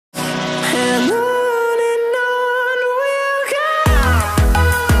and on we'll go.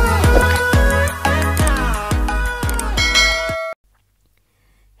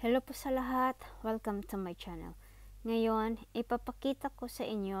 Hello po sa lahat, welcome to my channel. Ngayon, ipapakita ko sa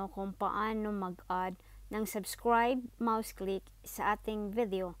inyo kung paano mag-add ng subscribe mouse click sa ating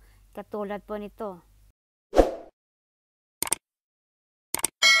video, katulad po nito.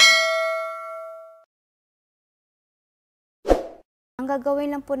 Ang gagawin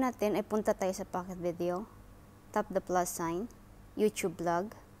lang po natin ay punta tayo sa pocket video, tap the plus sign, YouTube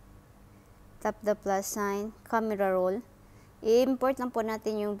vlog, tap the plus sign, camera roll. I-import lang po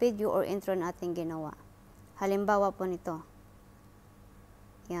natin yung video or intro na ating ginawa. Halimbawa po nito.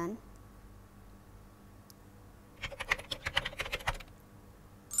 Yan.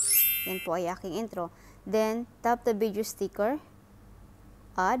 Yan po ay aking intro. Then, tap the video sticker.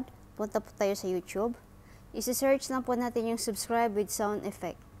 Add. Punta po tayo sa YouTube. Isi-search lang po natin yung subscribe with sound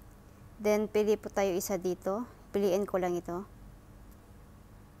effect. Then, pili po tayo isa dito. Piliin ko lang ito.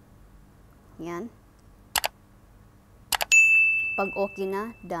 Yan. Pag okay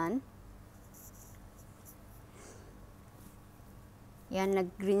na, done. Yan,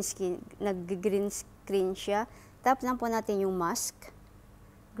 nag-green screen siya. Tap lang po natin yung mask.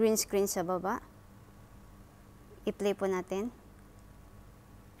 Green screen sa baba. I-play po natin.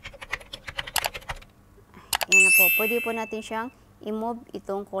 Yan na po. Pwede po natin siyang i-move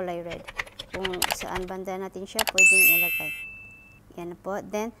itong kulay red. Kung saan banda natin siya, pwedeng ilagay. Yan na po.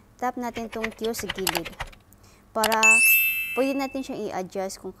 Then, tap natin itong Q sa gilid. Para pwede natin siyang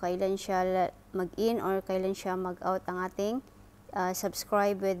i-adjust kung kailan siya mag-in or kailan siya mag-out ang ating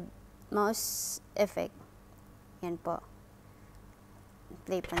subscribe with mouse effect. Yan po.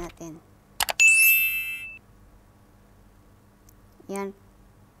 Play po natin. Yan.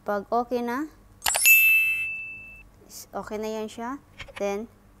 Pag okay na yan siya. Then,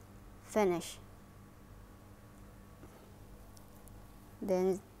 finish.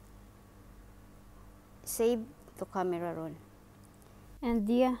 Then, save to camera roll. And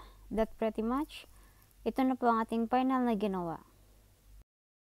yeah, that pretty much. Ito na po ang ating final na ginawa.